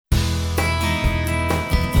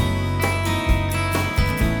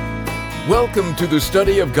Welcome to the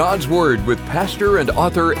study of God's Word with pastor and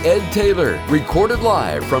author Ed Taylor, recorded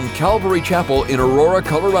live from Calvary Chapel in Aurora,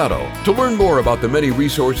 Colorado. To learn more about the many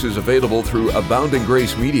resources available through Abounding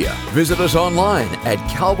Grace Media, visit us online at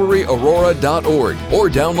calvaryaurora.org or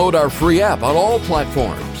download our free app on all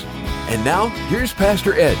platforms. And now, here's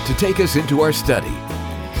Pastor Ed to take us into our study.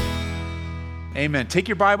 Amen. Take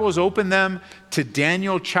your Bibles, open them to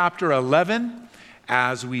Daniel chapter 11.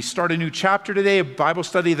 As we start a new chapter today, a Bible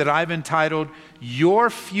study that I've entitled, Your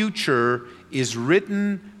Future is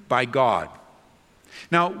Written by God.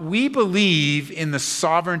 Now, we believe in the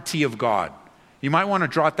sovereignty of God. You might want to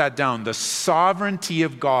jot that down, the sovereignty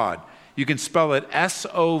of God. You can spell it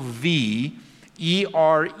S-O-V-E-R-E-I-G-N-T-Y,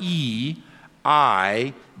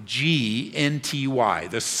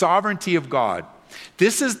 the sovereignty of God.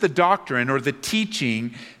 This is the doctrine or the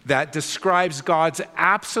teaching that describes God's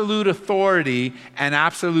absolute authority and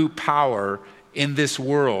absolute power in this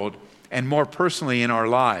world and more personally in our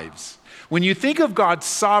lives. When you think of God's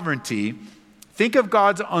sovereignty, think of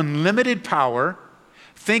God's unlimited power,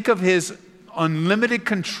 think of his unlimited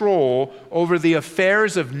control over the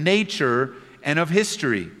affairs of nature and of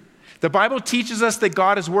history. The Bible teaches us that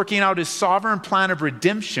God is working out his sovereign plan of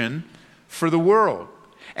redemption for the world.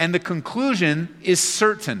 And the conclusion is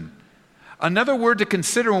certain. Another word to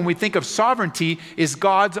consider when we think of sovereignty is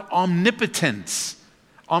God's omnipotence.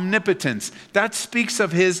 Omnipotence. That speaks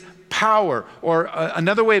of his power, or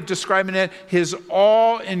another way of describing it, his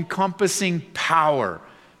all-encompassing power.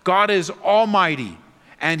 God is almighty,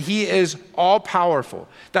 and he is all-powerful.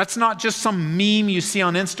 That's not just some meme you see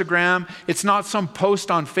on Instagram. It's not some post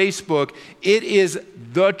on Facebook. It is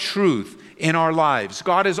the truth in our lives.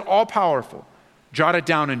 God is all-powerful. Jot it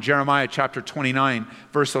down in Jeremiah chapter 29,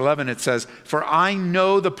 verse 11. It says, "For I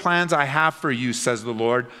know the plans I have for you, says the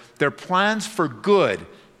Lord. They're plans for good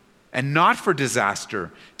and not for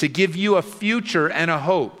disaster, to give you a future and a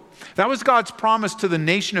hope." That was God's promise to the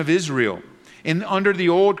nation of Israel under the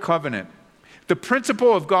old covenant. The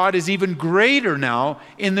principle of God is even greater now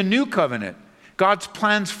in the new covenant. God's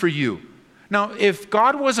plans for you. Now, if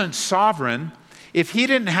God wasn't sovereign, if he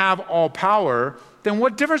didn't have all power, then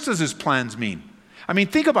what difference does his plans mean? I mean,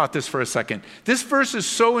 think about this for a second. This verse is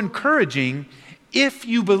so encouraging if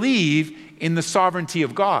you believe in the sovereignty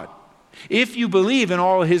of God. If you believe in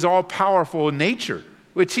his all-powerful nature,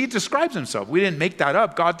 which he describes himself. We didn't make that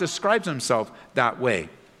up. God describes himself that way.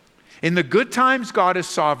 In the good times, God is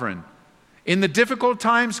sovereign. In the difficult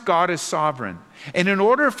times, God is sovereign. And in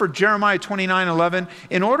order for Jeremiah 29:11,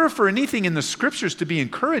 in order for anything in the scriptures to be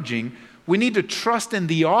encouraging, we need to trust in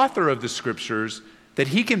the author of the scriptures that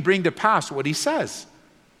he can bring to pass what he says.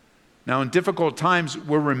 Now, in difficult times,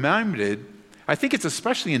 we're reminded, I think it's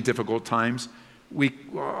especially in difficult times,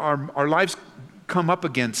 our lives come up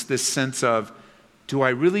against this sense of, do I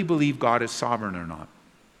really believe God is sovereign or not?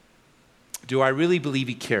 Do I really believe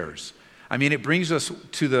he cares? I mean, it brings us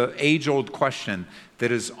to the age-old question that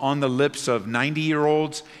is on the lips of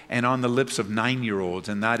 90-year-olds and on the lips of 9-year-olds,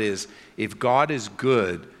 and that is, if God is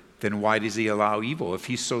good, then why does he allow evil? If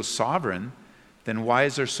he's so sovereign, then why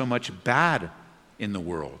is there so much bad in the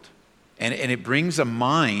world? And it brings a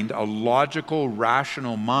mind, a logical,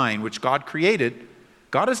 rational mind, which God created.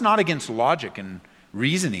 God is not against logic and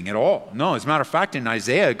reasoning at all. No, as a matter of fact, in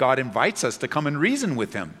Isaiah, God invites us to come and reason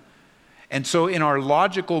with him. And so in our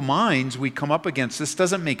logical minds, we come up against, this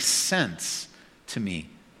doesn't make sense to me.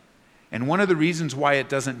 And one of the reasons why it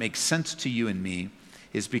doesn't make sense to you and me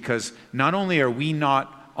is because not only are we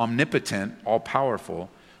not omnipotent, all-powerful,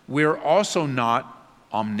 we're also not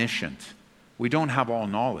omniscient. We don't have all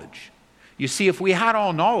knowledge. You see, if we had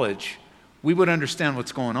all knowledge, we would understand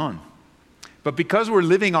what's going on. But because we're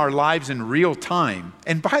living our lives in real time,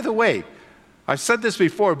 and by the way, I've said this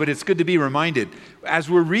before, but it's good to be reminded. As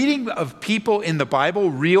we're reading of people in the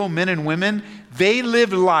Bible, real men and women, they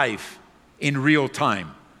live life in real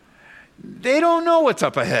time. They don't know what's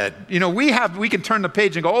up ahead. You know, we can turn the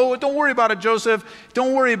page and go, oh, don't worry about it, Joseph.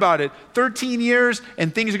 Don't worry about it. 13 years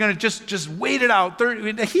and things are going to just wait it out.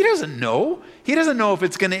 He doesn't know. He doesn't know if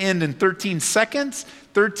it's going to end in 13 seconds,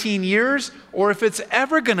 13 years, or if it's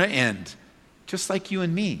ever going to end, just like you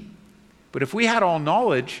and me. But if we had all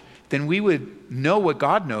knowledge, then we would know what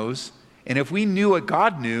God knows. And if we knew what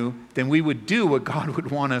God knew, then we would do what God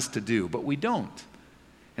would want us to do. But we don't.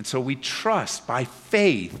 And so we trust by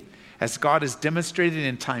faith, as God has demonstrated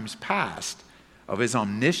in times past, of his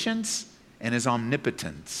omniscience and his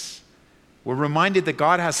omnipotence. We're reminded that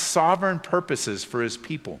God has sovereign purposes for his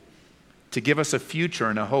people to give us a future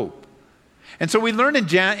and a hope. And so we learn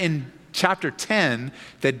in chapter 10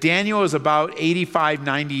 that Daniel is about 85,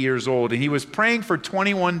 90 years old, and he was praying for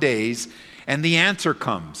 21 days, and the answer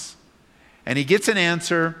comes. And he gets an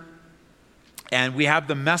answer, and we have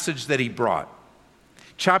the message that he brought.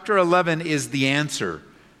 Chapter 11 is the answer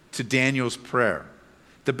to Daniel's prayer.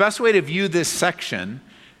 The best way to view this section,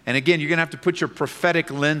 and again, you're going to have to put your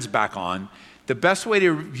prophetic lens back on. The best way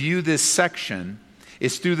to view this section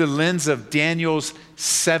is through the lens of Daniel's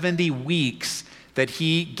 70 weeks that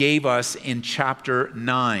he gave us in chapter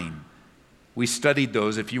 9. We studied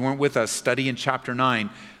those. If you weren't with us, study in chapter 9.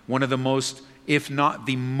 One of the most, if not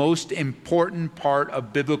the most important part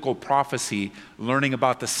of biblical prophecy, learning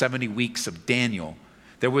about the 70 weeks of Daniel.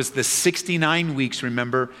 There was the 69 weeks,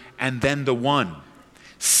 remember, and then the one.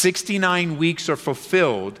 69 weeks are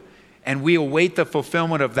fulfilled, and we await the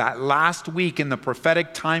fulfillment of that last week in the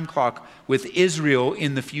prophetic time clock with Israel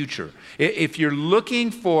in the future. If you're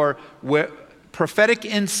looking for prophetic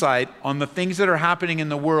insight on the things that are happening in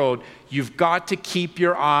the world, you've got to keep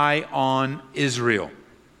your eye on Israel.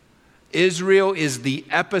 Israel is the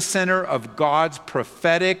epicenter of God's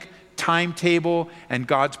prophetic timetable and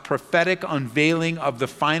God's prophetic unveiling of the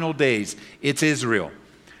final days. It's Israel.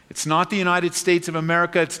 It's not the United States of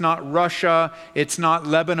America. It's not Russia. It's not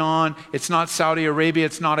Lebanon. It's not Saudi Arabia.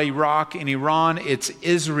 It's not Iraq and Iran. It's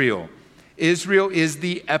Israel. Israel is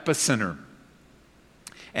the epicenter.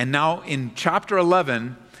 And now in chapter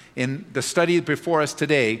 11, in the study before us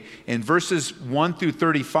today, in verses 1 through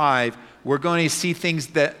 35, we're going to see things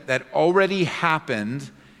that already happened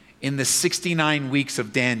in the 69 weeks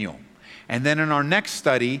of Daniel. And then in our next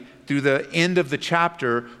study, through the end of the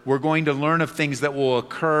chapter, we're going to learn of things that will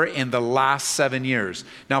occur in the last 7 years.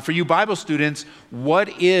 Now, for you Bible students, what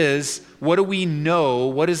do we know?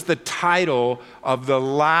 What is the title of the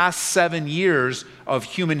last 7 years of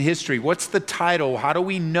human history? What's the title? How do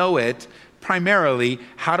we know it? Primarily,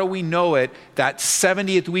 how do we know it? That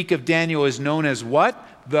 70th week of Daniel is known as what?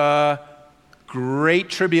 The Great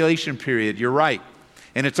Tribulation period. You're right.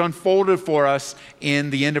 And it's unfolded for us in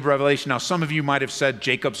the end of Revelation. Now, some of you might have said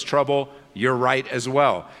Jacob's trouble. You're right as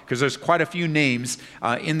well, because there's quite a few names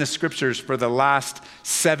in the scriptures for the last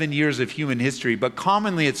 7 years of human history. But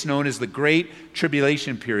commonly, it's known as the Great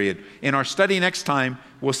Tribulation period. In our study next time,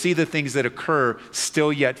 we'll see the things that occur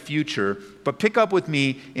still yet future. But pick up with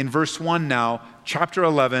me in verse 1 now, chapter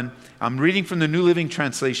 11. I'm reading from the New Living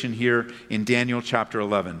Translation here in Daniel chapter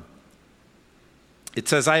 11. It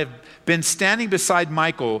says, I have been standing beside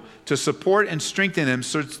Michael to support and strengthen him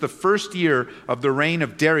since the first year of the reign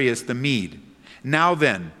of Darius the Mede. Now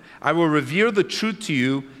then, I will reveal the truth to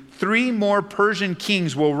you. 3 more Persian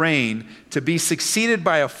kings will reign, to be succeeded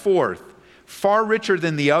by a fourth, far richer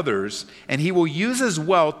than the others, and he will use his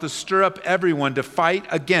wealth to stir up everyone to fight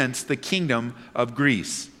against the kingdom of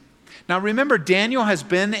Greece. Now remember, Daniel has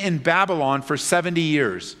been in Babylon for 70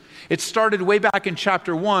 years. It started way back in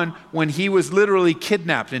chapter 1 when he was literally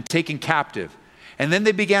kidnapped and taken captive. And then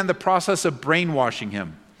they began the process of brainwashing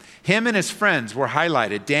him. Him and his friends were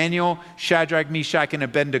highlighted, Daniel, Shadrach, Meshach, and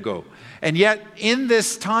Abednego. And yet in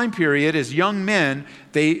this time period, as young men,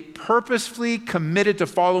 they purposefully committed to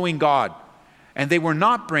following God. And they were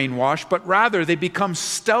not brainwashed, but rather they become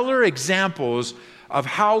stellar examples of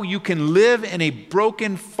how you can live in a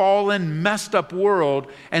broken, fallen, messed up world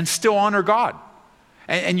and still honor God.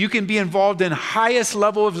 And you can be involved in highest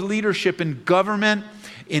level of leadership in government,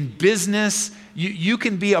 in business. You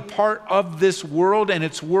can be a part of this world and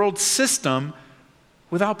its world system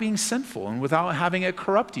without being sinful and without having it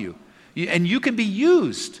corrupt you. And you can be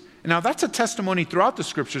used. Now, that's a testimony throughout the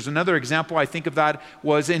scriptures. Another example I think of that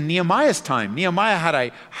was in Nehemiah's time. Nehemiah had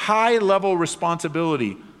a high-level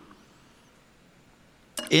responsibility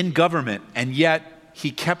in government, and yet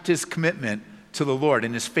he kept his commitment to the Lord,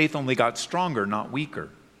 and his faith only got stronger, not weaker.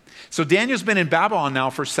 So Daniel's been in Babylon now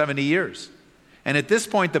for 70 years. And at this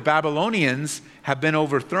point, the Babylonians have been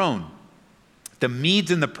overthrown. The Medes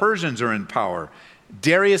and the Persians are in power.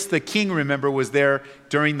 Darius the king, remember, was there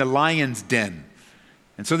during the lion's den.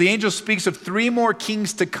 And so the angel speaks of 3 more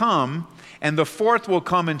kings to come, and the fourth will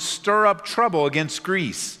come and stir up trouble against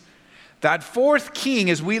Greece. That fourth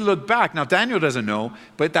king, as we look back, now Daniel doesn't know,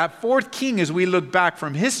 but that fourth king, as we look back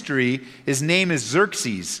from history, his name is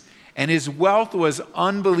Xerxes, and his wealth was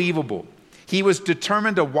unbelievable. He was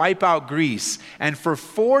determined to wipe out Greece, and for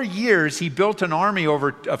 4 years he built an army of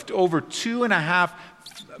over 2.5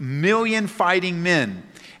 million fighting men,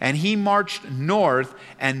 and he marched north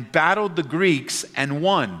and battled the Greeks and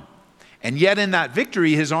won. And yet in that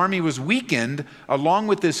victory, his army was weakened along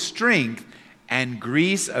with his strength, and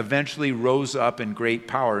Greece eventually rose up in great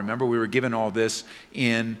power. Remember, we were given all this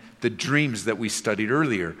in the dreams that we studied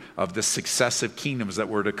earlier of the successive kingdoms that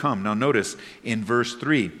were to come. Now notice in verse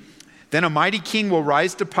 3, then a mighty king will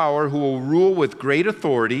rise to power who will rule with great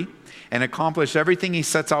authority and accomplish everything he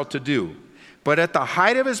sets out to do. But at the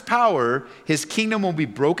height of his power, his kingdom will be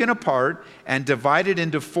broken apart and divided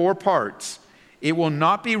into 4 parts. It will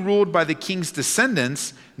not be ruled by the king's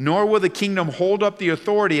descendants, nor will the kingdom hold up the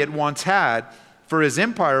authority it once had, for his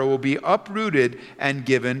empire will be uprooted and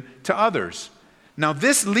given to others. Now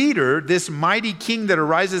this leader, this mighty king that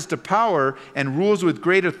arises to power and rules with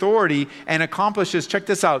great authority and accomplishes, check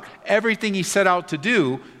this out, everything he set out to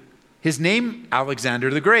do, his name,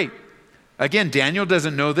 Alexander the Great. Again, Daniel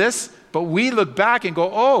doesn't know this, but we look back and go,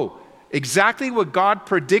 oh, exactly what God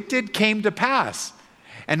predicted came to pass.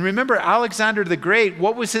 And remember, Alexander the Great,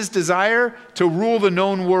 what was his desire? To rule the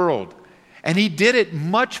known world. And he did it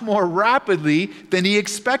much more rapidly than he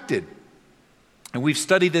expected. And we've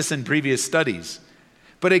studied this in previous studies.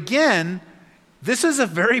 But again, this is a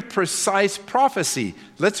very precise prophecy.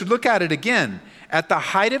 Let's look at it again. At the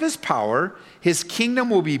height of his power, his kingdom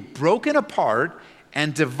will be broken apart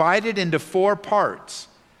and divided into 4 parts.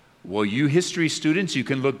 Well, you history students, you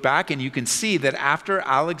can look back and you can see that after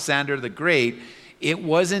Alexander the Great, it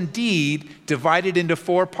was indeed divided into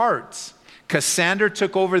 4 parts. Cassander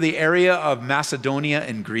took over the area of Macedonia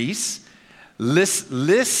and Greece.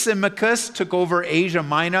 Lysimachus took over Asia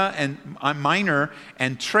Minor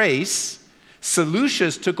and Thrace.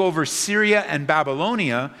 Seleucus took over Syria and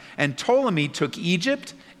Babylonia. And Ptolemy took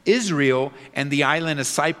Egypt, Israel, and the island of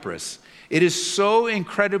Cyprus. It is so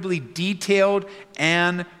incredibly detailed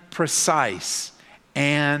and precise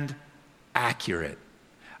and accurate.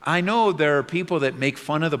 I know there are people that make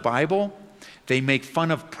fun of the Bible. They make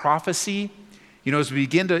fun of prophecy. You know, as we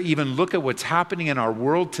begin to even look at what's happening in our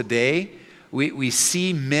world today, we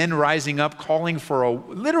see men rising up calling for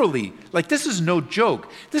literally, like this is no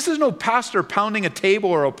joke. This is no pastor pounding a table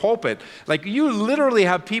or a pulpit. Like you literally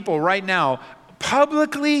have people right now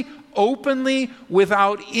publicly, openly,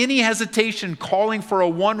 without any hesitation calling for a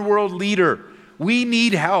one world leader. We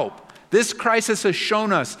need help. This crisis has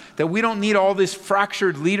shown us that we don't need all this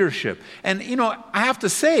fractured leadership. And, you know, I have to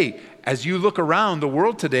say, as you look around the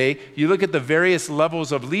world today, you look at the various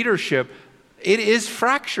levels of leadership, it is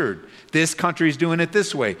fractured. This country's doing it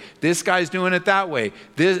this way. This guy's doing it that way.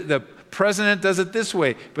 The president does it this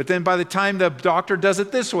way. But then by the time the doctor does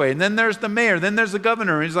it this way, and then there's the mayor, then there's the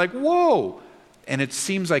governor, and he's like, whoa. And it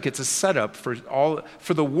seems like it's a setup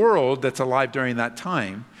for the world that's alive during that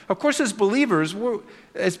time. Of course, as believers,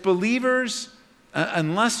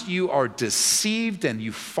 unless you are deceived and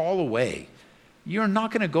you fall away, you're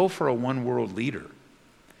not going to go for a one world leader.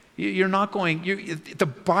 You're not going, the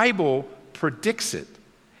Bible predicts it,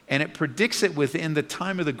 and it predicts it within the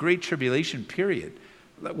time of the Great Tribulation period.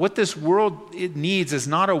 What this world it needs is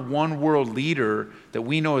not a one world leader that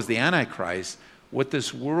we know as the Antichrist. What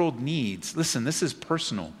this world needs, listen, this is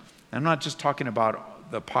personal. I'm not just talking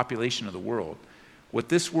about the population of the world. What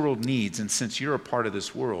this world needs, and since you're a part of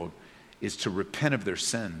this world, is to repent of their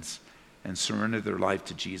sins and surrender their life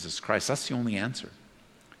to Jesus Christ. That's the only answer.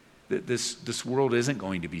 This world isn't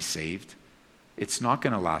going to be saved. It's not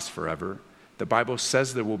going to last forever. The Bible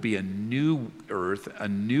says there will be a new earth, a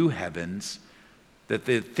new heavens, that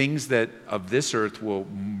the things that of this earth will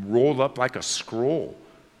roll up like a scroll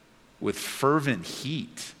with fervent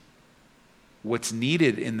heat. What's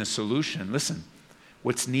needed in the solution, listen,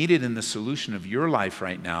 what's needed in the solution of your life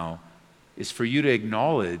right now is for you to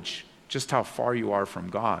acknowledge just how far you are from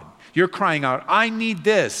God. You're crying out, I need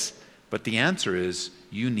this. But the answer is,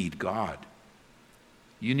 you need God.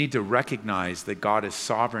 You need to recognize that God is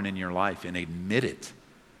sovereign in your life and admit it.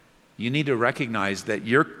 You need to recognize that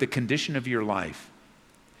the condition of your life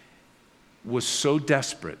was so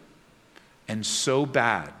desperate and so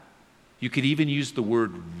bad. You could even use the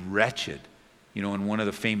word wretched. You know, in one of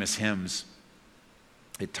the famous hymns,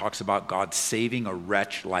 it talks about God saving a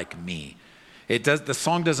wretch like me. The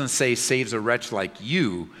song doesn't say saves a wretch like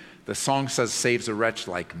you. The song says saves a wretch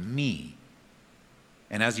like me.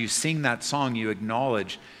 And as you sing that song, you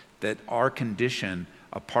acknowledge that our condition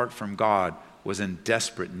apart from God was in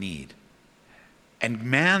desperate need. And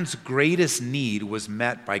man's greatest need was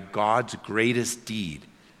met by God's greatest deed,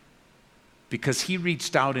 because he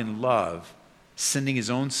reached out in love, sending his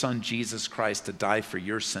own son, Jesus Christ, to die for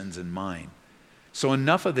your sins and mine. So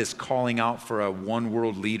enough of this calling out for a one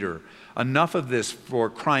world leader. Enough of this for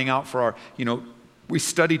crying out for we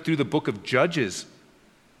studied through the book of Judges,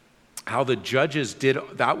 how the judges did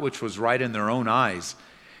that which was right in their own eyes.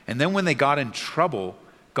 And then when they got in trouble,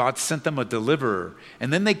 God sent them a deliverer.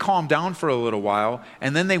 And then they calmed down for a little while,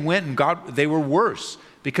 and then they went and they were worse,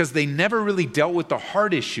 because they never really dealt with the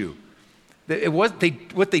heart issue. They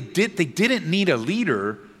didn't need a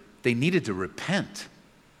leader, they needed to repent.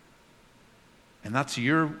 And that's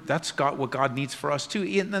what God needs for us too.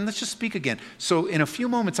 And then let's just speak again. So in a few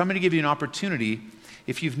moments, I'm going to give you an opportunity.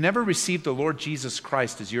 If you've never received the Lord Jesus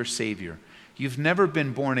Christ as your Savior, you've never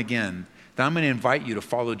been born again, then I'm going to invite you to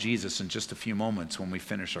follow Jesus in just a few moments when we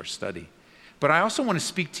finish our study. But I also want to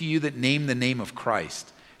speak to you that name the name of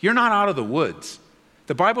Christ. You're not out of the woods.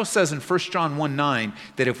 The Bible says in 1 John 1:9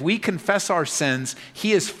 that if we confess our sins,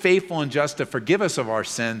 he is faithful and just to forgive us of our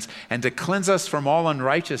sins and to cleanse us from all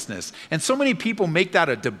unrighteousness. And so many people make that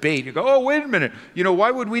a debate. You go, oh, wait a minute.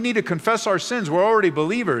 Why would we need to confess our sins? We're already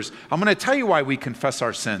believers. I'm going to tell you why we confess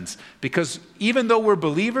our sins. Because even though we're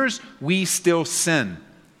believers, we still sin.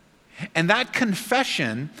 And that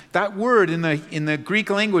confession, that word in the Greek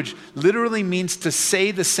language literally means to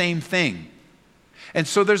say the same thing. And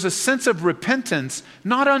so there's a sense of repentance,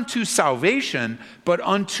 not unto salvation, but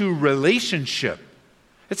unto relationship.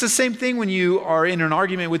 It's the same thing when you are in an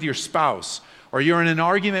argument with your spouse, or you're in an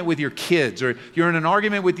argument with your kids, or you're in an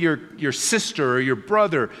argument with your sister or your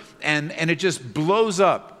brother, and it just blows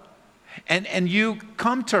up. And you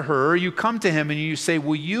come to her, or you come to him, and you say,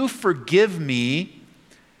 will you forgive me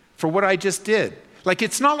for what I just did? Like,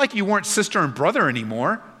 it's not like you weren't sister and brother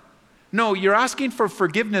anymore. No, you're asking for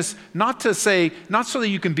forgiveness, not so that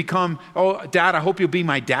you can become, oh, Dad, I hope you'll be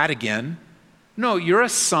my dad again. No, you're a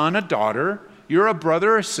son, a daughter, you're a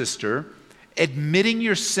brother or sister, admitting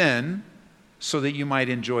your sin so that you might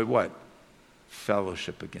enjoy what?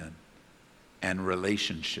 Fellowship again and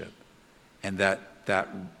relationship. And that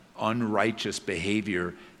unrighteous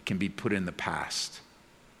behavior can be put in the past.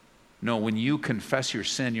 No, when you confess your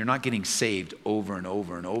sin, you're not getting saved over and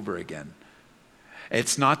over and over again.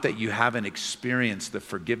 It's not that you haven't experienced the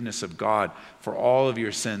forgiveness of God for all of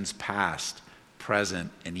your sins past,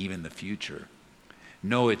 present, and even the future.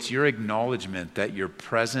 No, it's your acknowledgement that your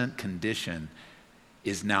present condition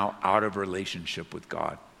is now out of relationship with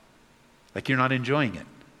God. Like you're not enjoying it.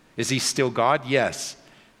 Is he still God? Yes.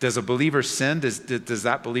 Does a believer sin? Does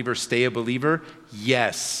that believer stay a believer?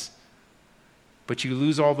 Yes. But you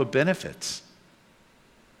lose all the benefits.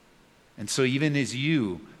 And so even as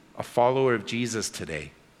you, a follower of Jesus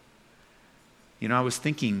today, I was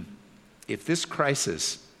thinking, if this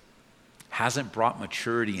crisis hasn't brought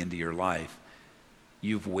maturity into your life,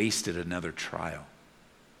 you've wasted another trial.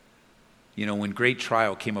 When great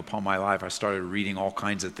trial came upon my life, I started reading all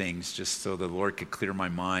kinds of things just so the Lord could clear my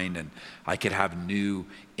mind and I could have new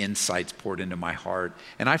insights poured into my heart.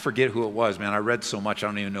 And I forget who it was, man. I read so much, I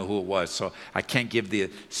don't even know who it was, so I can't give the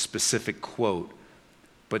specific quote.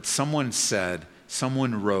 But someone said,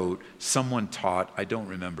 someone wrote, someone taught, I don't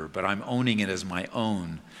remember, but I'm owning it as my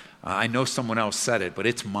own. I know someone else said it, but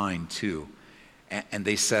it's mine too. And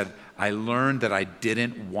they said, I learned that I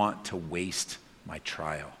didn't want to waste my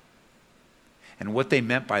trial. And what they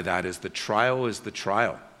meant by that is the trial is the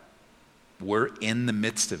trial. We're in the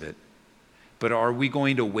midst of it. But are we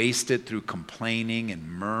going to waste it through complaining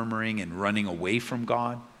and murmuring and running away from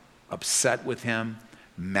God, upset with him,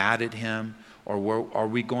 mad at him? Or are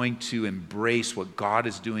we going to embrace what God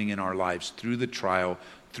is doing in our lives through the trial,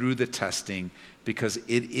 through the testing, because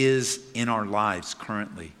it is in our lives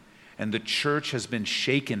currently. And the church has been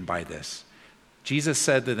shaken by this. Jesus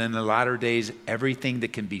said that in the latter days, everything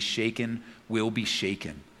that can be shaken will be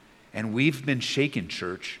shaken. And we've been shaken,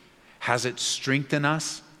 church. Has it strengthened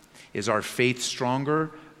us? Is our faith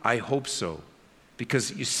stronger? I hope so.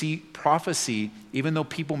 Because you see, prophecy, even though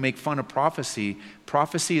people make fun of prophecy,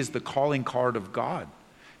 prophecy is the calling card of God.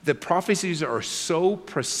 The prophecies are so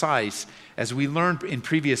precise. As we learned in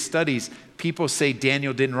previous studies, people say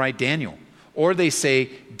Daniel didn't write Daniel. Or they say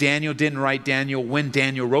Daniel didn't write Daniel when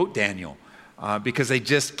Daniel wrote Daniel. Because they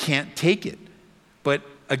just can't take it. But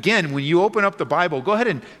again, when you open up the Bible, go ahead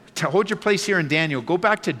and hold your place here in Daniel. Go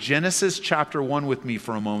back to Genesis chapter 1 with me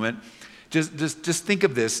for a moment. Just think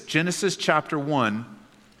of this, Genesis chapter 1.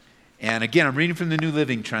 And again, I'm reading from the New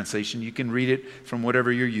Living Translation. You can read it from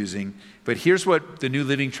whatever you're using. But here's what the New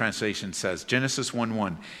Living Translation says, Genesis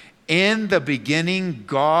 1:1. In the beginning,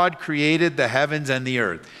 God created the heavens and the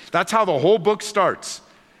earth. That's how the whole book starts.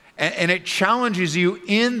 And it challenges you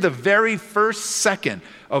in the very first second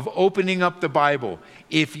of opening up the Bible.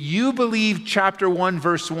 If you believe chapter 1,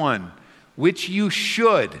 verse 1, which you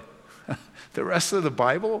should, the rest of the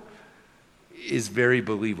Bible is very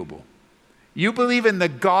believable. You believe in the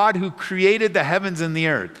God who created the heavens and the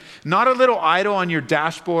earth. Not a little idol on your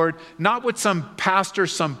dashboard, not what some pastor,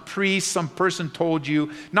 some priest, some person told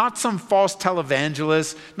you, not some false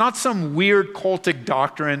televangelist, not some weird cultic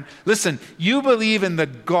doctrine. Listen, you believe in the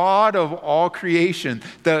God of all creation,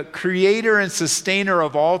 the creator and sustainer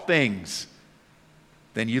of all things.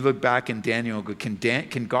 Then you look back in Daniel,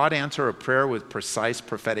 can God answer a prayer with precise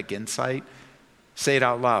prophetic insight? Say it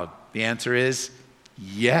out loud. The answer is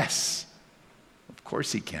yes. Of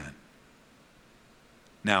course he can.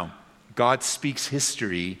 Now, God speaks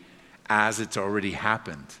history as it's already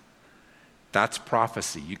happened. That's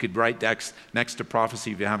prophecy. You could write next to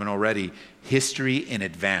prophecy, if you haven't already, history in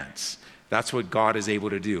advance. That's what God is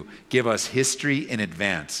able to do. Give us history in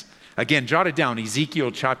advance. Again, jot it down.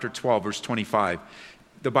 Ezekiel chapter 12, verse 25.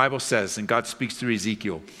 The Bible says, and God speaks through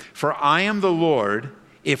Ezekiel, "For I am the Lord,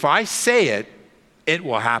 if I say it, it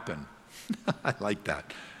will happen." I like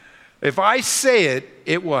that. If I say it,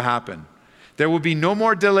 it will happen. "There will be no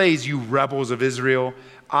more delays, you rebels of Israel.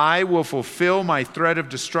 I will fulfill my threat of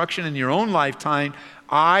destruction in your own lifetime.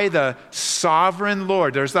 I, the sovereign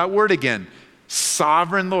Lord," there's that word again,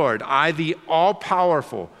 sovereign Lord, "I, the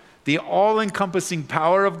all-powerful, the all-encompassing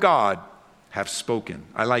power of God, have spoken."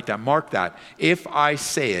 I like that. Mark that. If I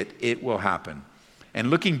say it, it will happen. And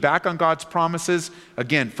looking back on God's promises,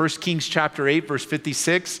 again, 1 Kings chapter 8, verse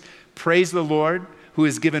 56, "Praise the Lord, who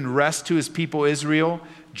has given rest to his people Israel,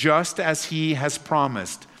 just as he has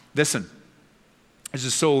promised." Listen, this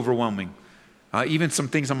is so overwhelming. Even some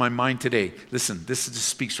things on my mind today. Listen, this just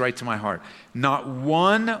speaks right to my heart. Not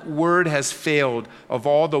one word has failed of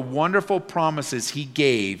all the wonderful promises he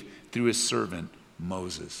gave through his servant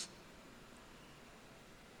Moses.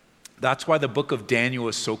 That's why the book of Daniel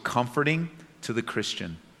is so comforting to the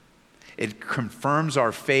Christian. It confirms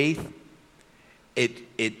our faith.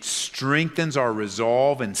 It strengthens our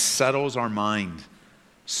resolve and settles our mind.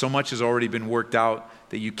 So much has already been worked out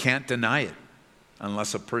that you can't deny it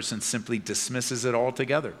unless a person simply dismisses it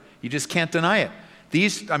altogether. You just can't deny it.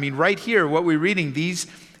 Right here, what we're reading,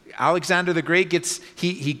 Alexander the Great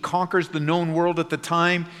he conquers the known world at the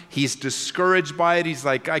time. He's discouraged by it. He's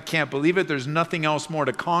like, I can't believe it. There's nothing else more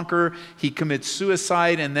to conquer. He commits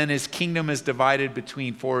suicide, and then his kingdom is divided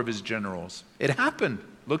between 4 of his generals. It happened.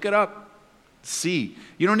 Look it up. See.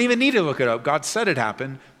 You don't even need to look it up. God said it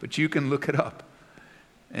happened, but you can look it up.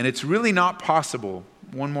 And it's really not possible.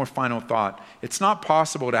 One more final thought. It's not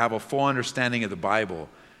possible to have a full understanding of the Bible.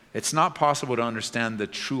 It's not possible to understand the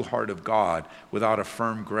true heart of God without a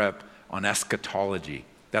firm grip on eschatology.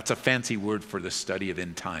 That's a fancy word for the study of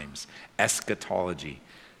end times. Eschatology.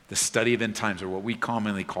 The study of end times, or what we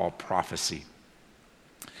commonly call prophecy.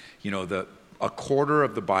 A quarter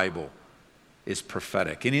of the Bible is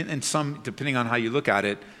prophetic. And some, depending on how you look at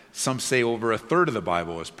it, some say over a third of the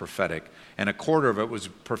Bible is prophetic. And a quarter of it was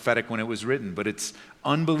prophetic when it was written. But it's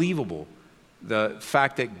unbelievable, the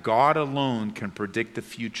fact that God alone can predict the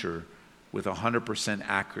future with 100%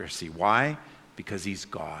 accuracy. Why? Because he's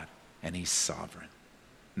God and he's sovereign.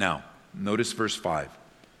 Now, notice verse 5.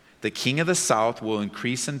 "The king of the south will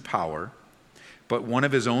increase in power, but one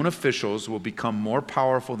of his own officials will become more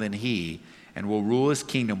powerful than he and will rule his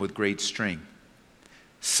kingdom with great strength.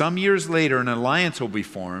 Some years later, an alliance will be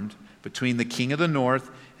formed between the king of the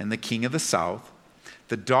north and the king of the south.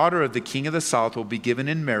 The daughter of the king of the south will be given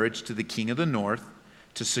in marriage to the king of the north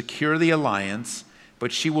to secure the alliance,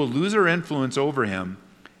 but she will lose her influence over him,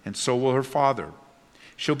 and so will her father.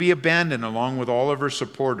 She'll be abandoned along with all of her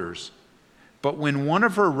supporters. But when one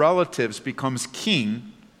of her relatives becomes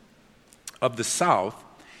king of the south,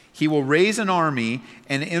 he will raise an army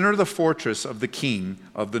and enter the fortress of the king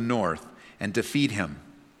of the north and defeat him."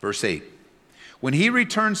 Verse 8. "When he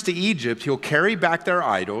returns to Egypt, he'll carry back their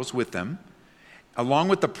idols with them, along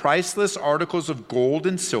with the priceless articles of gold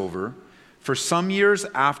and silver. For some years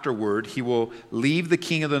afterward, he will leave the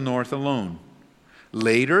king of the north alone.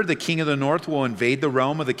 Later, the king of the north will invade the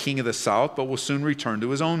realm of the king of the south, but will soon return to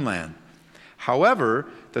his own land. However,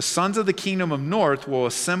 the sons of the kingdom of north will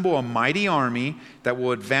assemble a mighty army that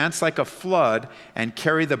will advance like a flood and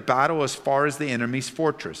carry the battle as far as the enemy's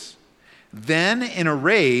fortress. Then, in a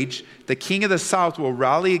rage, the king of the south will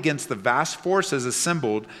rally against the vast forces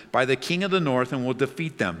assembled by the king of the north and will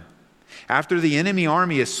defeat them. After the enemy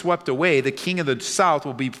army is swept away, the king of the south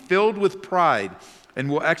will be filled with pride and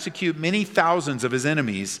will execute many thousands of his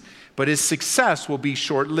enemies, but his success will be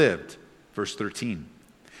short-lived." Verse 13.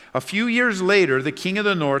 "A few years later, the king of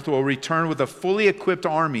the north will return with a fully equipped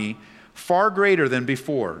army far greater than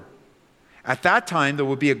before. At that time, there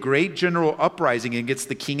will be a great general uprising against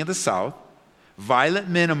the king of the south. Violent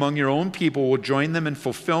men among your own people will join them in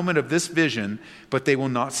fulfillment of this vision, but they will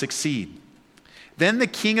not succeed. Then the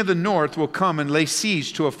king of the north will come and lay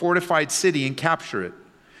siege to a fortified city and capture it.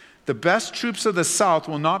 The best troops of the south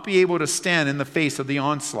will not be able to stand in the face of the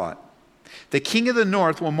onslaught. The king of the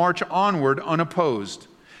north will march onward unopposed.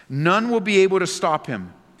 None will be able to stop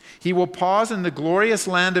him. He will pause in the glorious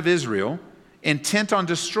land of Israel, intent on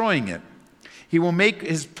destroying it. He will make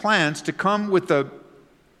his plans to come with the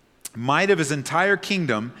might of his entire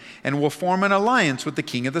kingdom and will form an alliance with the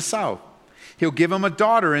king of the south. He'll give him a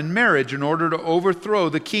daughter in marriage in order to overthrow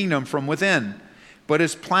the kingdom from within. But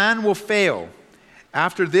his plan will fail.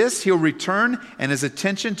 After this, he'll return and his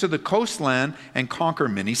attention to the coastland and conquer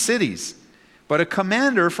many cities. But a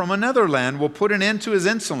commander from another land will put an end to his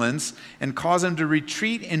insolence and cause him to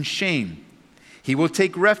retreat in shame. He will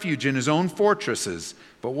take refuge in his own fortresses,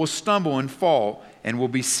 but will stumble and fall and will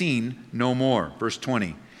be seen no more. Verse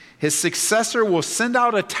 20. His successor will send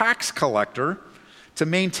out a tax collector to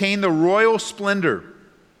maintain the royal splendor.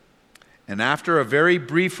 And after a very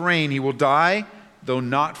brief reign, he will die, though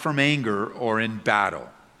not from anger or in battle.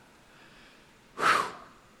 Whew.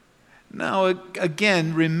 Now,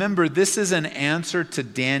 again, remember, this is an answer to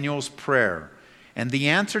Daniel's prayer. And the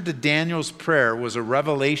answer to Daniel's prayer was a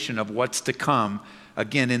revelation of what's to come,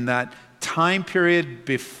 again, in that time period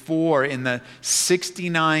before, in the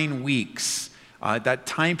 69 weeks, that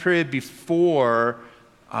time period before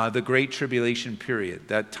the Great Tribulation period,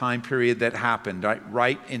 that time period that happened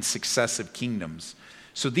right in successive kingdoms.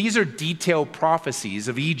 So these are detailed prophecies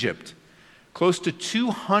of Egypt. Close to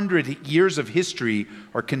 200 years of history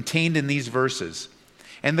are contained in these verses.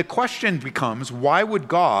 And the question becomes, why would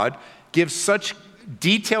God give such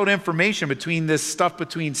detailed information between this stuff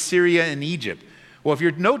between Syria and Egypt? Well, if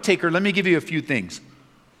you're a note taker, let me give you a few things.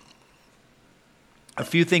 A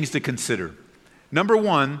few things to consider. Number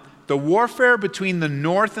one, the warfare between the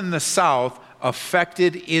north and the south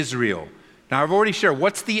affected Israel. Now, I've already shared,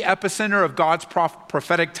 what's the epicenter of God's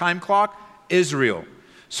prophetic time clock? Israel.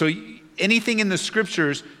 So anything in the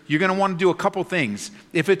scriptures, you're going to want to do a couple things.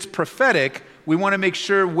 If it's prophetic, we want to make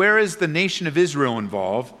sure, where is the nation of Israel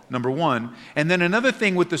involved, number one. And then another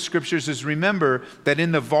thing with the scriptures is, remember that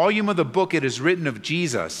in the volume of the book, it is written of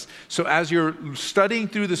Jesus. So as you're studying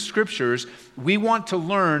through the scriptures, we want to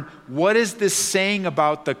learn, what is this saying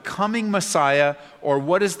about the coming Messiah, or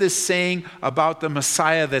what is this saying about the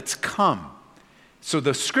Messiah that's come? So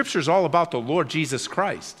the scripture is all about the Lord Jesus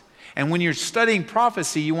Christ. And when you're studying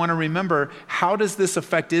prophecy, you want to remember, how does this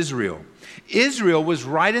affect Israel? Israel was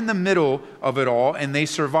right in the middle of it all, and they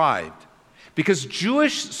survived. Because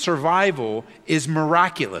Jewish survival is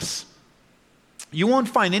miraculous. You won't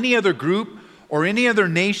find any other group or any other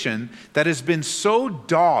nation that has been so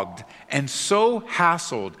dogged and so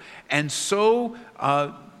hassled and so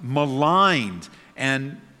maligned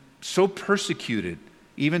and so persecuted,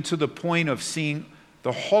 even to the point of seeing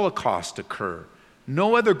the Holocaust occur.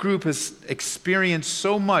 No other group has experienced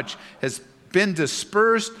so much, has been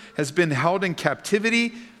dispersed, has been held in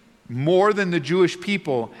captivity, more than the Jewish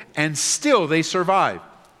people, and still they survive.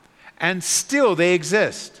 And still they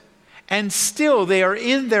exist. And still they are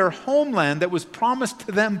in their homeland that was promised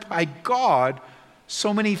to them by God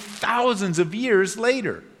so many thousands of years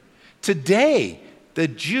later. Today, the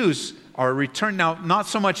Jews are returned, now not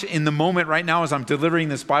so much in the moment right now as I'm delivering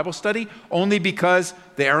this Bible study, only because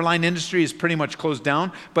the airline industry is pretty much closed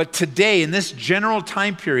down, but today in this general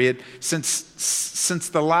time period, since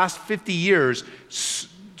the last 50 years,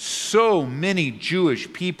 so many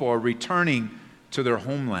Jewish people are returning to their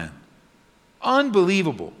homeland.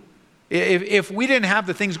 Unbelievable. If we didn't have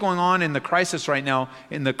the things going on in the crisis right now,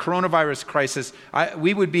 in the coronavirus crisis,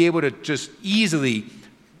 we would be able to just easily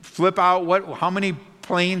flip out how many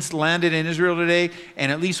planes landed in Israel today,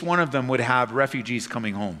 and at least one of them would have refugees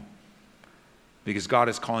coming home, because God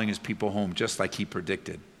is calling his people home just like he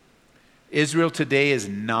predicted. Israel today is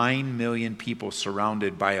 9 million people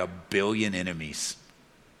surrounded by 1 billion enemies.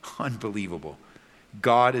 Unbelievable.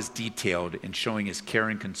 God is detailed in showing his care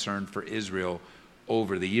and concern for Israel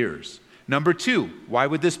over the years. Number two, why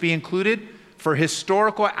would this be included? For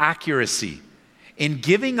historical accuracy. In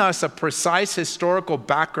giving us a precise historical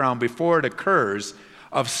background before it occurs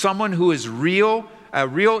of someone who is a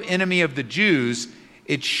real enemy of the Jews,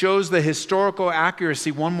 it shows the historical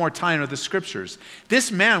accuracy one more time of the scriptures.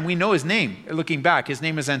 This man, we know his name. Looking back, his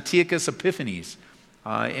name is Antiochus Epiphanes.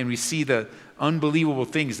 And we see the unbelievable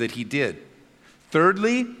things that he did.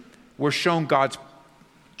 Thirdly, we're shown God's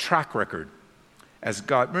track record as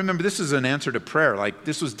God. Remember, this is an answer to prayer. Like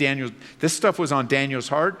this stuff was on Daniel's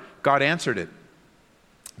heart. God answered it.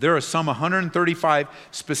 There are some 135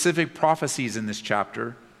 specific prophecies in this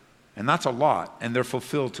chapter, and that's a lot, and they're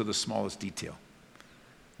fulfilled to the smallest detail.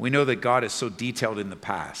 We know that God is so detailed in the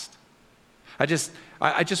past. I just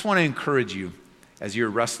want to encourage you, as you're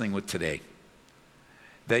wrestling with today,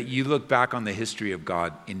 that you look back on the history of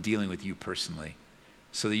God in dealing with you personally,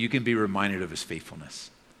 so that you can be reminded of his faithfulness.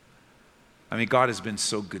 I mean, God has been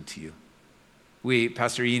so good to you.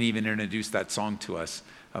 Pastor Ian even introduced that song to us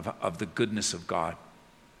of the goodness of God,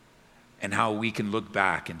 and how we can look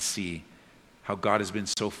back and see how God has been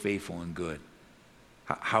so faithful and good,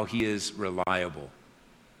 how he is reliable,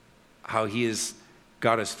 how he has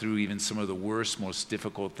got us through even some of the worst, most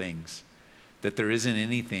difficult things, that there isn't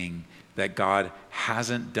anything that God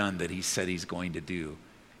hasn't done that he said he's going to do.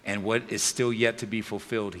 And what is still yet to be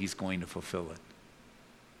fulfilled, he's going to fulfill it.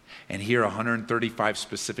 And here 135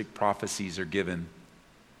 specific prophecies are given,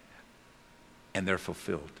 and they're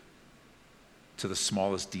fulfilled to the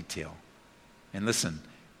smallest detail. And listen,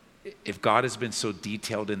 if God has been so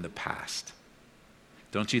detailed in the past,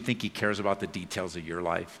 don't you think he cares about the details of your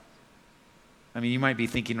life? I mean, you might be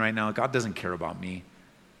thinking right now, God doesn't care about me.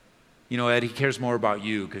 You know, Ed, he cares more about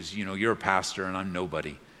you because, you know, you're a pastor and I'm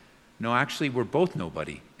nobody. No, actually, we're both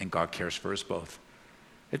nobody, and God cares for us both.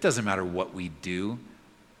 It doesn't matter what we do.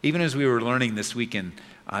 Even as we were learning this weekend,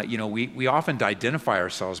 we often identify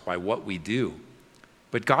ourselves by what we do.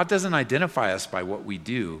 But God doesn't identify us by what we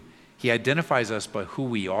do. He identifies us by who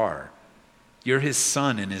we are. You're his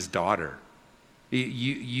son and his daughter.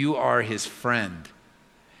 You are his friend.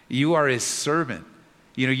 You are his servant.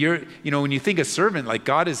 When you think of servant, like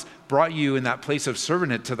God has brought you in that place of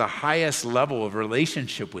servanthood to the highest level of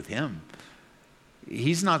relationship with him.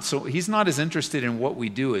 He's not as interested in what we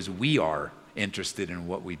do as we are interested in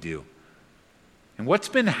what we do. And what's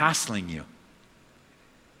been hassling you?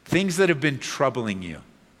 Things that have been troubling you.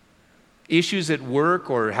 Issues at work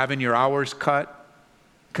or having your hours cut.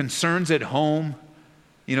 Concerns at home.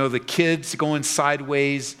 The kids going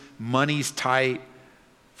sideways. Money's tight.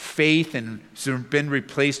 Faith and been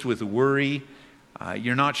replaced with worry.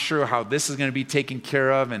 You're not sure how this is going to be taken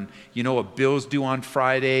care of, and a bill's due on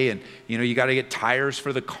Friday, and you got to get tires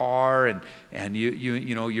for the car, and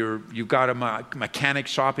you've got a mechanic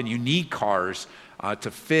shop, and you need cars to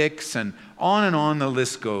fix, and on the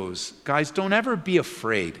list goes. Guys, don't ever be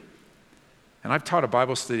afraid. And I've taught a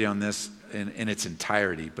Bible study on this in its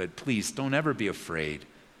entirety, but please don't ever be afraid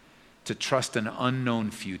to trust an unknown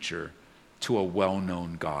future to a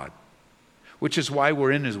well-known God, which is why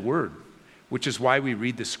we're in his word, which is why we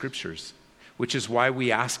read the scriptures, which is why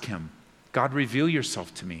we ask him, God, reveal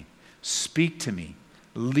yourself to me, speak to me,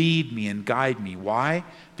 lead me and guide me. Why?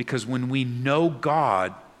 Because when we know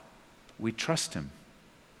God, we trust him.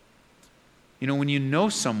 When you know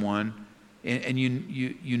someone and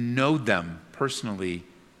you know them personally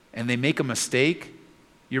and they make a mistake,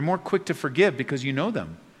 you're more quick to forgive because you know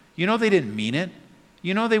them. They didn't mean it.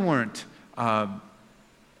 They weren't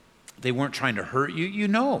trying to hurt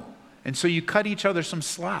you, And so you cut each other some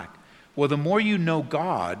slack. Well, the more you know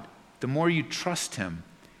God, the more you trust him.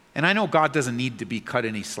 And I know God doesn't need to be cut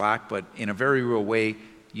any slack, but in a very real way,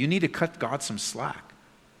 you need to cut God some slack.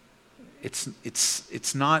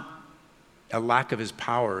 It's not a lack of his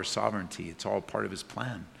power or sovereignty. It's all part of his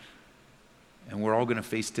plan. And we're all going to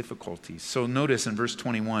face difficulties. So notice in verse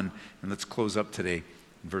 21, and let's close up today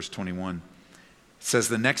in verse 21. It says,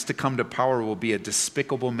 the next to come to power will be a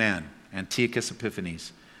despicable man, Antiochus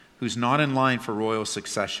Epiphanes, who's not in line for royal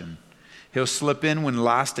succession. He'll slip in when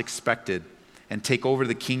last expected and take over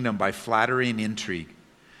the kingdom by flattery and intrigue.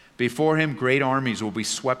 Before him, great armies will be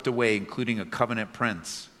swept away, including a covenant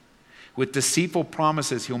prince. With deceitful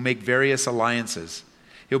promises, he'll make various alliances.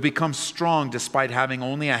 He'll become strong despite having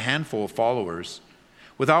only a handful of followers.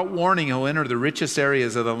 Without warning, he'll enter the richest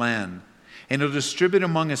areas of the land. And he'll distribute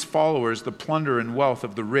among his followers the plunder and wealth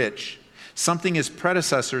of the rich, something his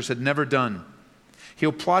predecessors had never done.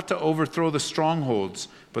 He'll plot to overthrow the strongholds,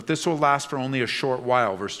 but this will last for only a short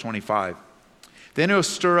while, verse 25. Then he'll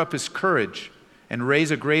stir up his courage and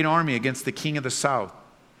raise a great army against the king of the south.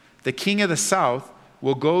 The king of the south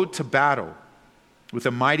will go to battle with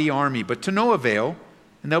a mighty army, but to no avail,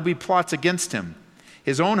 and there'll be plots against him.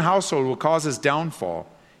 His own household will cause his downfall.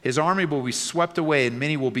 His army will be swept away, and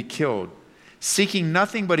many will be killed. Seeking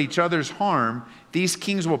nothing but each other's harm, these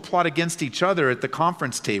kings will plot against each other at the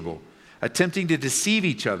conference table, attempting to deceive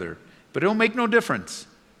each other. But it'll make no difference,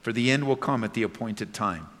 for the end will come at the appointed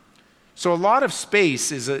time. So a lot of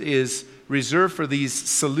space is reserved for these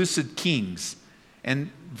Seleucid kings.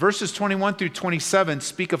 And verses 21 through 27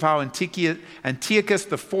 speak of how Antiochus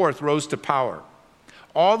IV rose to power.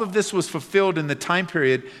 All of this was fulfilled in the time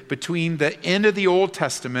period between the end of the Old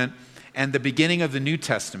Testament and the beginning of the New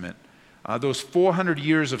Testament. Those 400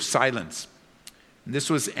 years of silence. And this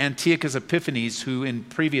was Antiochus Epiphanes, who in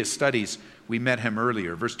previous studies, we met him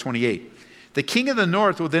earlier. Verse 28. The king of the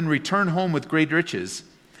north will then return home with great riches.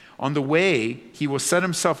 On the way, he will set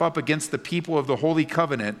himself up against the people of the Holy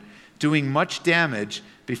Covenant, doing much damage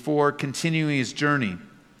before continuing his journey.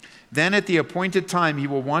 Then at the appointed time, he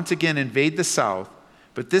will once again invade the south,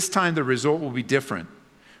 but this time the result will be different.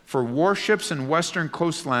 For warships and western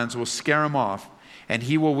coastlands will scare him off, and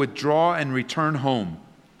he will withdraw and return home.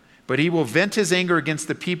 But he will vent his anger against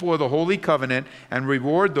the people of the holy covenant and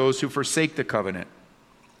reward those who forsake the covenant.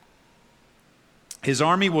 His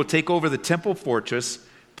army will take over the temple fortress,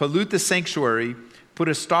 pollute the sanctuary, put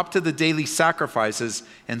a stop to the daily sacrifices,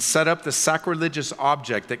 and set up the sacrilegious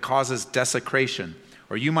object that causes desecration.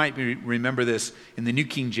 Or you might remember this in the New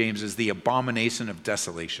King James as the abomination of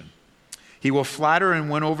desolation. He will flatter and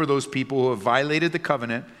win over those people who have violated the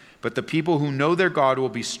covenant, but the people who know their God will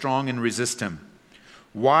be strong and resist him.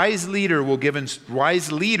 Wise leaders will give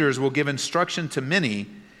instruction to many,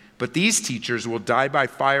 but these teachers will die by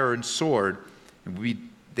fire and sword, and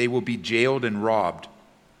they will be jailed and robbed.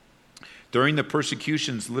 During the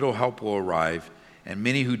persecutions, little help will arrive, and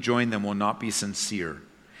many who join them will not be sincere.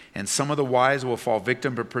 And some of the wise will fall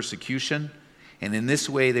victim to persecution, and in this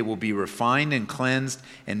way they will be refined and cleansed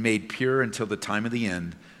and made pure until the time of the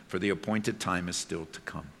end, for the appointed time is still to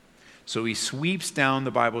come. So he sweeps down,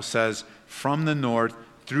 the Bible says, from the north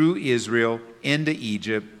through Israel into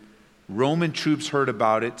Egypt. Roman troops heard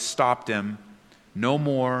about it, stopped him. No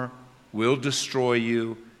more, we'll destroy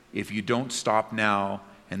you if you don't stop now.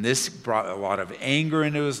 And this brought a lot of anger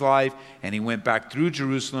into his life, and he went back through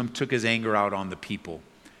Jerusalem, took his anger out on the people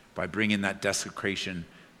by bringing that desecration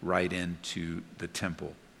right into the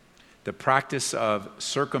temple. The practice of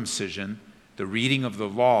circumcision, the reading of the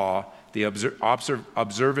law, the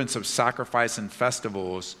observance of sacrifice and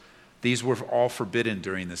festivals, these were all forbidden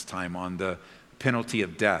during this time on the penalty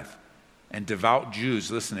of death. And devout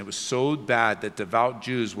Jews, listen, it was so bad that devout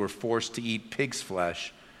Jews were forced to eat pig's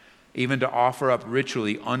flesh, even to offer up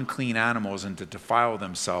ritually unclean animals and to defile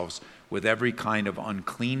themselves with every kind of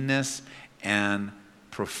uncleanness and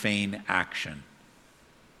profane action,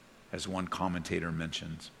 as one commentator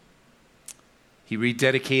mentions. He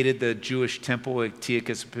rededicated the Jewish temple,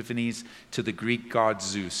 Antiochus Epiphanes, to the Greek god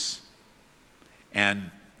Zeus.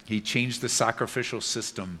 And he changed the sacrificial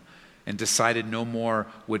system and decided no more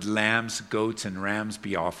would lambs, goats, and rams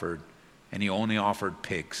be offered. And he only offered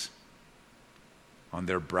pigs on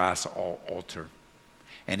their brass altar.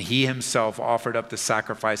 And he himself offered up the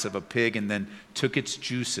sacrifice of a pig and then took its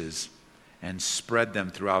juices and spread them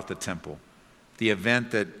throughout the temple. The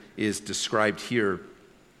event that is described here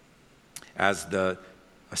as he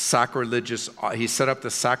set up the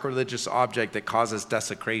sacrilegious object that causes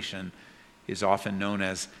desecration, is often known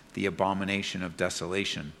as the abomination of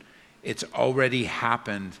desolation. It's already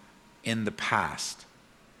happened in the past,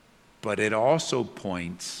 but it also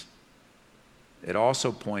points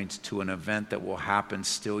to an event that will happen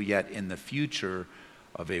still yet in the future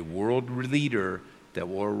of a world leader that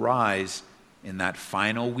will arise in that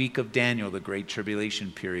final week of Daniel, the Great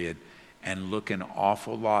Tribulation period, and look an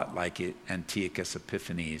awful lot like Antiochus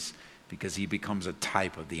Epiphanes, because he becomes a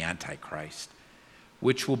type of the Antichrist,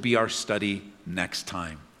 which will be our study next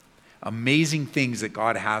time. Amazing things that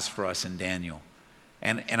God has for us in Daniel.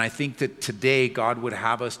 And I think that today God would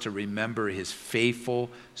have us to remember his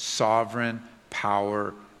faithful, sovereign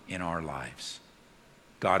power in our lives.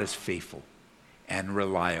 God is faithful and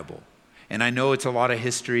reliable. And I know it's a lot of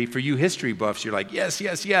history. For you history buffs, you're like, yes,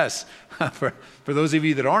 yes, yes. For those of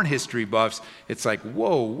you that aren't history buffs, it's like,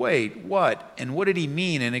 whoa, wait, what? And what did he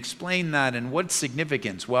mean? And explain that, and what's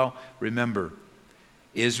significance? Well, remember,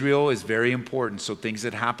 Israel is very important. So things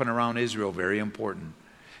that happen around Israel, very important.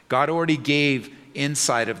 God already gave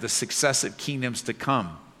insight of the successive kingdoms to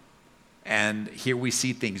come. And here we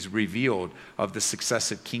see things revealed of the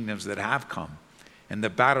successive kingdoms that have come. And the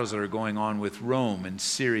battles that are going on with Rome and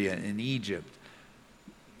Syria and Egypt.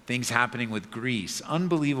 Things happening with Greece.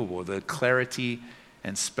 Unbelievable, the clarity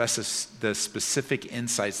and the specific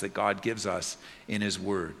insights that God gives us in his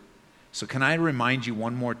word. So can I remind you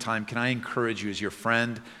one more time, can I encourage you as your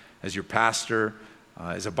friend, as your pastor,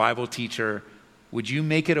 as a Bible teacher, would you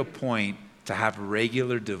make it a point to have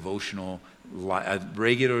regular devotional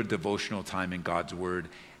time in God's word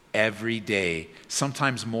every day,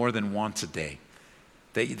 sometimes more than once a day?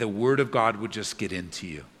 That the word of God would just get into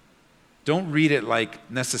you. Don't read it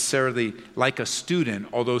necessarily like a student,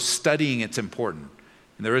 although studying it's important.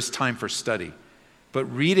 And there is time for study. But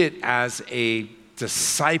read it as a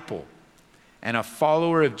disciple and a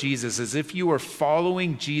follower of Jesus, as if you were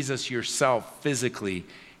following Jesus yourself physically,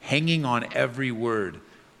 hanging on every word,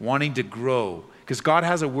 wanting to grow. Because God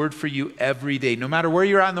has a word for you every day. No matter where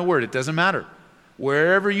you're at in the word, it doesn't matter.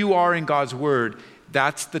 Wherever you are in God's word,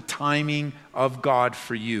 that's the timing of God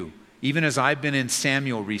for you. Even as I've been in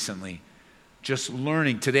Samuel recently, just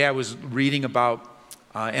learning. Today I was reading about,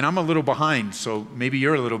 and I'm a little behind, so maybe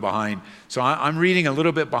you're a little behind. So I'm reading a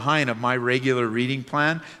little bit behind of my regular reading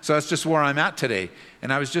plan. So that's just where I'm at today.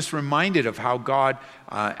 And I was just reminded of how God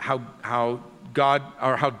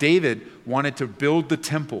how David wanted to build the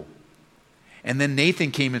temple. And then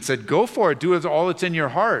Nathan came and said, go for it, do all that's in your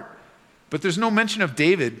heart. But there's no mention of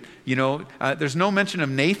David, there's no mention of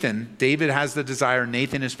Nathan. David has the desire,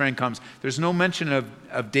 Nathan, his friend, comes. There's no mention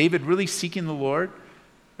of David really seeking the Lord.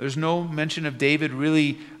 There's no mention of David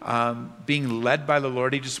really being led by the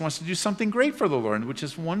Lord. He just wants to do something great for the Lord, which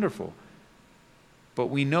is wonderful. But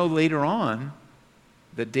we know later on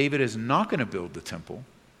that David is not going to build the temple,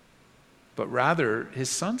 but rather his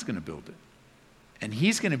son's going to build it. And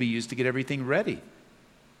he's going to be used to get everything ready.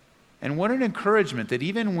 And what an encouragement that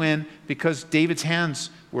even when, because David's hands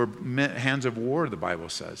were hands of war, the Bible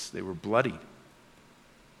says, they were bloodied.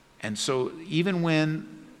 And so even when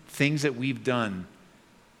things that we've done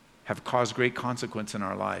have caused great consequence in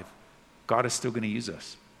our life, God is still going to use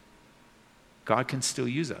us. God can still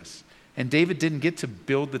use us. And David didn't get to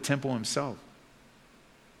build the temple himself,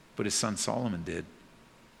 but his son Solomon did,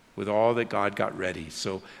 with all that God got ready.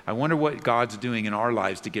 So I wonder what God's doing in our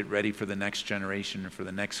lives to get ready for the next generation and for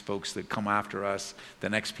the next folks that come after us, the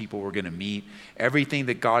next people we're going to meet. Everything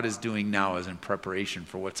that God is doing now is in preparation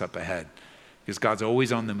for what's up ahead, because God's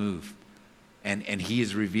always on the move, and he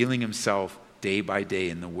is revealing himself day by day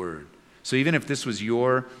in the Word. So even if this was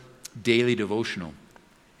your daily devotional,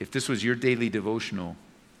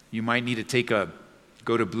 you might need to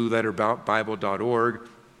go to blueletterbible.org,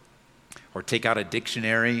 or take out a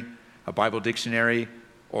dictionary, a Bible dictionary,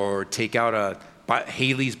 or take out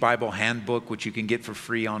Haley's Bible Handbook, which you can get for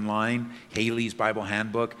free online, Haley's Bible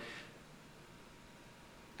Handbook.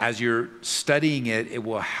 As you're studying it, it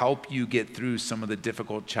will help you get through some of the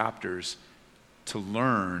difficult chapters to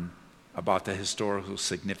learn about the historical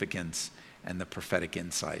significance and the prophetic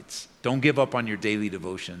insights. Don't give up on your daily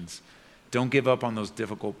devotions. Don't give up on those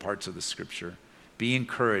difficult parts of the Scripture. Be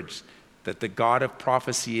encouraged that the God of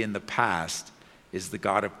prophecy in the past is the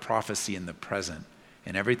God of prophecy in the present.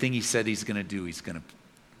 And everything he said he's going to do, he's going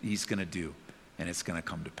to do, and it's going to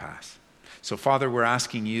come to pass. So Father, we're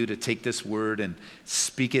asking you to take this word and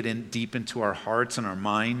speak it deep into our hearts and our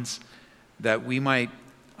minds, that we might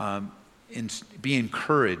be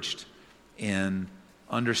encouraged in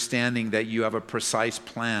understanding that you have a precise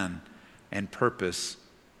plan and purpose,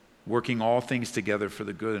 working all things together for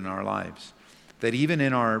the good in our lives. That even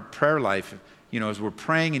in our prayer life, as we're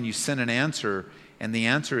praying and you send an answer, and the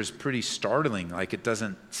answer is pretty startling, like it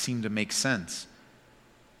doesn't seem to make sense,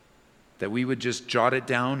 that we would just jot it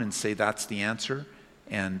down and say that's the answer,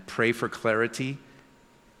 and pray for clarity,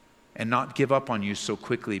 and not give up on you so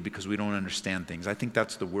quickly because we don't understand things. I think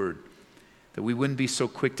that's the word. That we wouldn't be so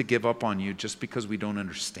quick to give up on you just because we don't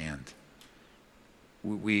understand.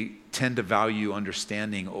 We tend to value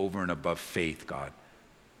understanding over and above faith, God.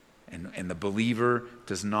 And the believer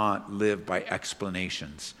does not live by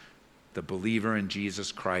explanations. The believer in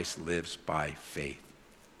Jesus Christ lives by faith.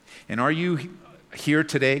 And are you here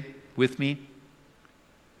today with me?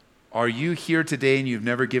 Are you here today and you've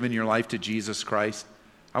never given your life to Jesus Christ?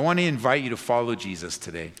 I want to invite you to follow Jesus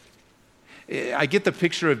today. I get the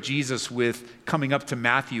picture of Jesus with coming up to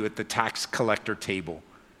Matthew at the tax collector table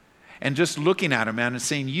and just looking at him, man, and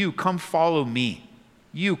saying, you, come follow me.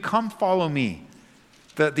 You, come follow me.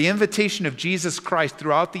 The invitation of Jesus Christ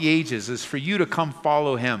throughout the ages is for you to come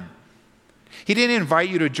follow him. He didn't invite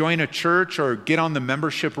you to join a church or get on the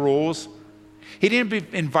membership rolls. He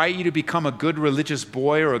didn't invite you to become a good religious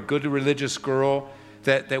boy or a good religious girl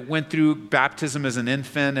that went through baptism as an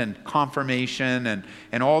infant and confirmation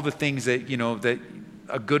and all the things that, that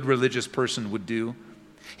a good religious person would do.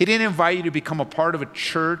 He didn't invite you to become a part of a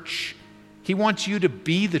church. He wants you to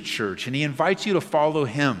be the church, and he invites you to follow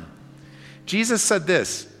him. Jesus said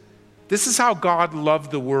this is how God loved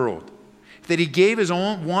the world, that he gave his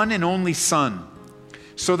own one and only Son,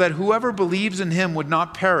 so that whoever believes in him would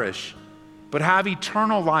not perish, but have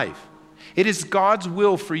eternal life. It is God's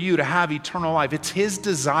will for you to have eternal life. It's his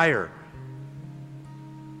desire.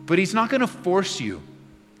 But he's not going to force you.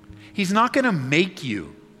 He's not going to make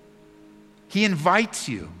you. He invites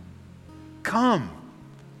you. Come,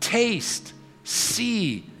 taste,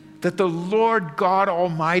 see that the Lord God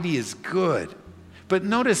Almighty is good. But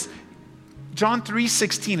notice, John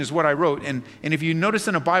 3:16 is what I wrote. And if you notice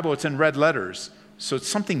in a Bible, it's in red letters. So it's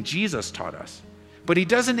something Jesus taught us. But he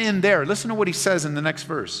doesn't end there. Listen to what he says in the next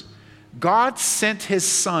verse. God sent his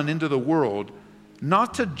Son into the world,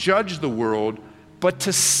 not to judge the world, but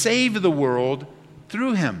to save the world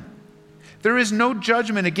through him. There is no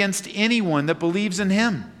judgment against anyone that believes in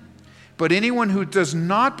him. But anyone who does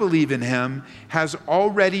not believe in him has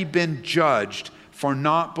already been judged for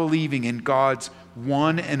not believing in God's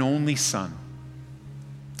one and only Son.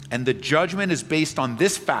 And the judgment is based on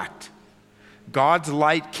this fact: God's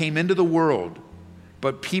light came into the world,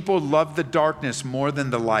 but people loved the darkness more than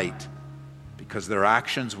the light because their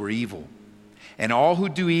actions were evil. And all who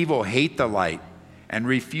do evil hate the light and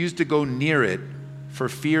refuse to go near it for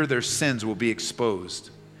fear their sins will be exposed.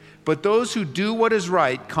 But those who do what is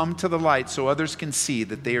right come to the light so others can see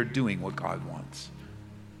that they are doing what God wants.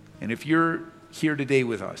 And if you're here today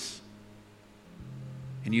with us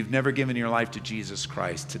and you've never given your life to Jesus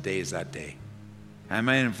Christ, today is that day. I'm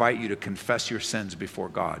going to invite you to confess your sins before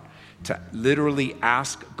God, to literally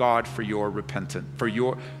ask God for your repentance,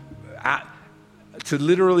 to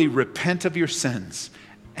literally repent of your sins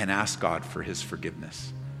and ask God for his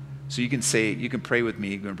forgiveness. So you can pray with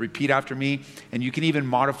me, you can repeat after me, and you can even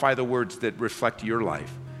modify the words that reflect your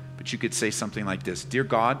life. But you could say something like this: Dear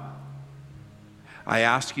God, I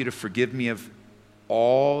ask you to forgive me of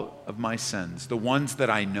all of my sins, the ones that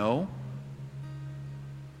I know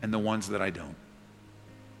and the ones that I don't.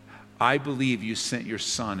 I believe you sent your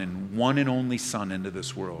Son, and one and only Son, into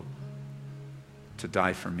this world to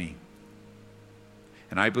die for me.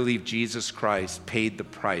 And I believe Jesus Christ paid the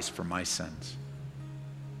price for my sins.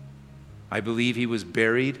 I believe he was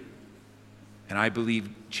buried, and I believe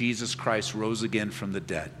Jesus Christ rose again from the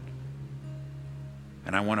dead.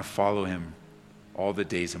 And I want to follow him all the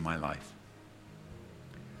days of my life.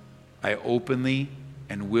 I openly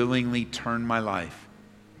and willingly turn my life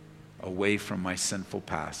away from my sinful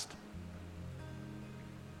past.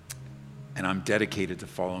 And I'm dedicated to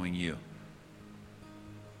following you.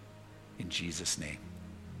 In Jesus' name,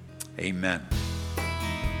 amen.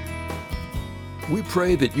 We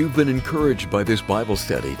pray that you've been encouraged by this Bible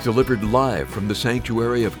study delivered live from the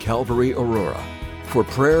sanctuary of Calvary, Aurora. For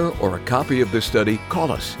prayer or a copy of this study,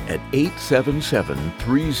 call us at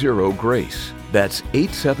 877-30-GRACE. That's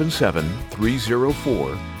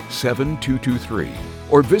 877-304-7223.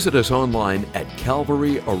 Or visit us online at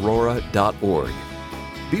calvaryaurora.org.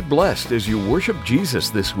 Be blessed as you worship Jesus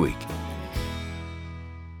this week.